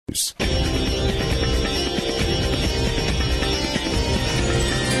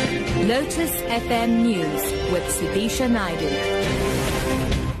Lotus FM News with SUDISHA.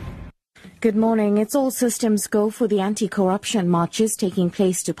 Good morning. It's all systems go for the anti-corruption marches taking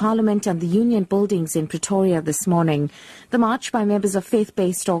place to Parliament and the Union buildings in Pretoria this morning. The march by members of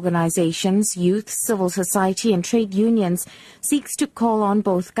faith-based organizations, youth, civil society and trade unions seeks to call on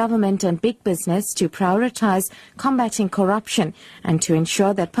both government and big business to prioritize combating corruption and to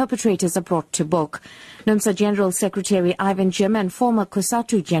ensure that perpetrators are brought to book. NUMSA General Secretary Ivan Jim and former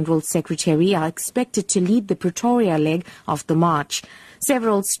COSATU General Secretary are expected to lead the Pretoria leg of the march.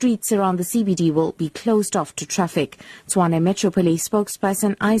 Several streets around the CBD will be closed off to traffic. Tshwane Metro Police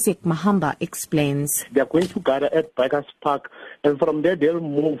spokesperson Isaac Mahamba explains. They are going to gather at Bikers Park, and from there they'll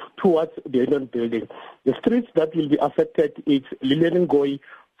move towards the Union building. The streets that will be affected is Lilian Ngoyi,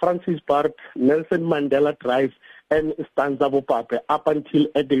 Francis Park, Nelson Mandela Drive, and Stanzabo Pape up until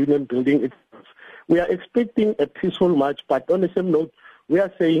at the Union building itself. We are expecting a peaceful march, but on the same note, we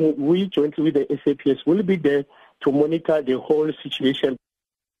are saying we jointly with the SAPS will be there to monitor the whole situation.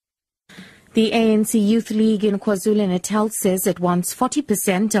 The ANC Youth League in KwaZulu-Natal says it wants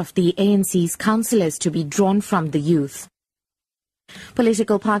 40% of the ANC's councillors to be drawn from the youth.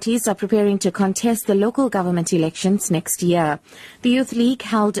 Political parties are preparing to contest the local government elections next year. The Youth League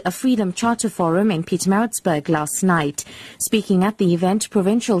held a Freedom Charter Forum in Pietermaritzburg last night. Speaking at the event,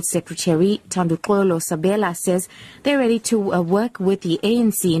 Provincial Secretary Thanduxolo Sabela says they're ready to work with the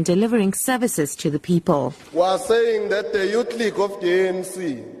ANC in delivering services to the people. We are saying that the Youth League of the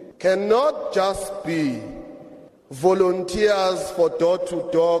ANC cannot just be volunteers for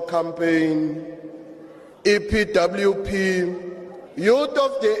door-to-door campaign, EPWP. Youth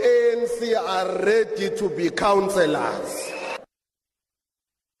of the ANC are ready to be councillors.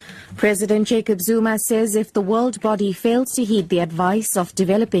 President Jacob Zuma says if the world body fails to heed the advice of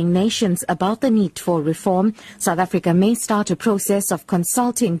developing nations about the need for reform, South Africa may start a process of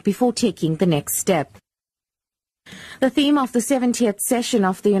consulting before taking the next step. The theme of the 70th session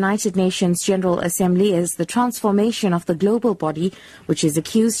of the United Nations General Assembly is the transformation of the global body, which is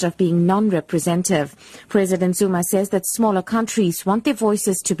accused of being non-representative. President Zuma says that smaller countries want their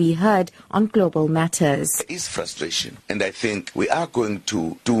voices to be heard on global matters. There is frustration, and I think we are going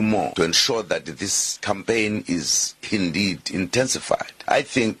to do more to ensure that this campaign is indeed intensified. I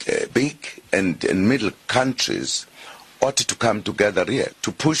think big and middle countries ought to come together here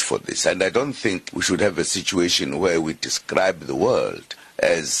to push for this. And I don't think we should have a situation where we describe the world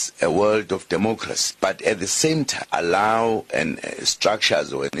as a world of democracy, but at the same time allow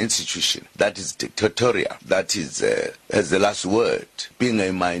structures or an institution that is dictatorial, that is has the last word, being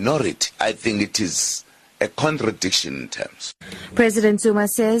a minority. I think it is a contradiction in terms. President Zuma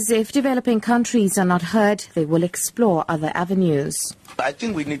says if developing countries are not heard, they will explore other avenues. I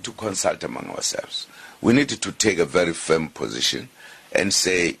think we need to consult among ourselves. We need to take a very firm position and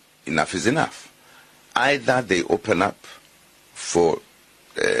say enough is enough. Either they open up for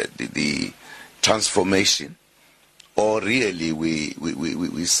the transformation, or really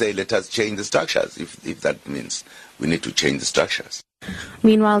we say let us change the structures, if that means we need to change the structures.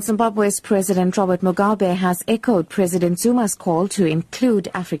 Meanwhile, Zimbabwe's President Robert Mugabe has echoed President Zuma's call to include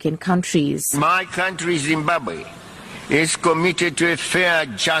African countries. My country, Zimbabwe, is committed to a fair,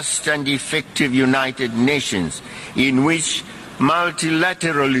 just and effective United Nations in which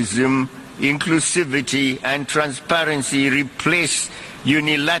multilateralism, inclusivity and transparency replace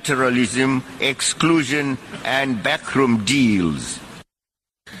unilateralism, exclusion and backroom deals.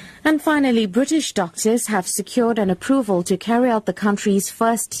 And finally, British doctors have secured an approval to carry out the country's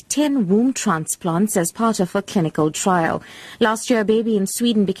first 10 womb transplants as part of a clinical trial. Last year, a baby in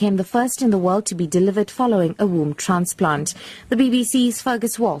Sweden became the first in the world to be delivered following a womb transplant. The BBC's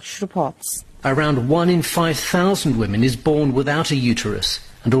Fergus Walsh reports. Around 1 in 5,000 women is born without a uterus,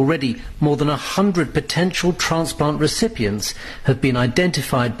 and already more than 100 potential transplant recipients have been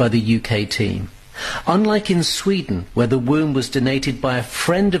identified by the UK team. Unlike in Sweden, where the womb was donated by a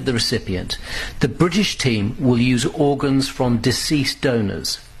friend of the recipient, the British team will use organs from deceased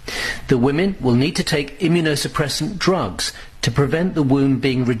donors. The women will need to take immunosuppressant drugs to prevent the womb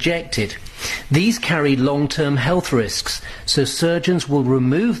being rejected. These carry long-term health risks, so surgeons will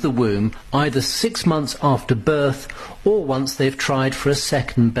remove the womb either 6 months after birth or once they've tried for a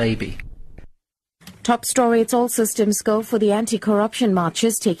second baby. Top story, it's all systems go for the anti-corruption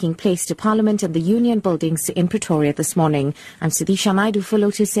marches taking place to Parliament and the Union buildings in Pretoria this morning. I'm SUDISHA for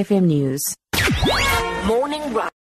Lotus FM News. Morning Run.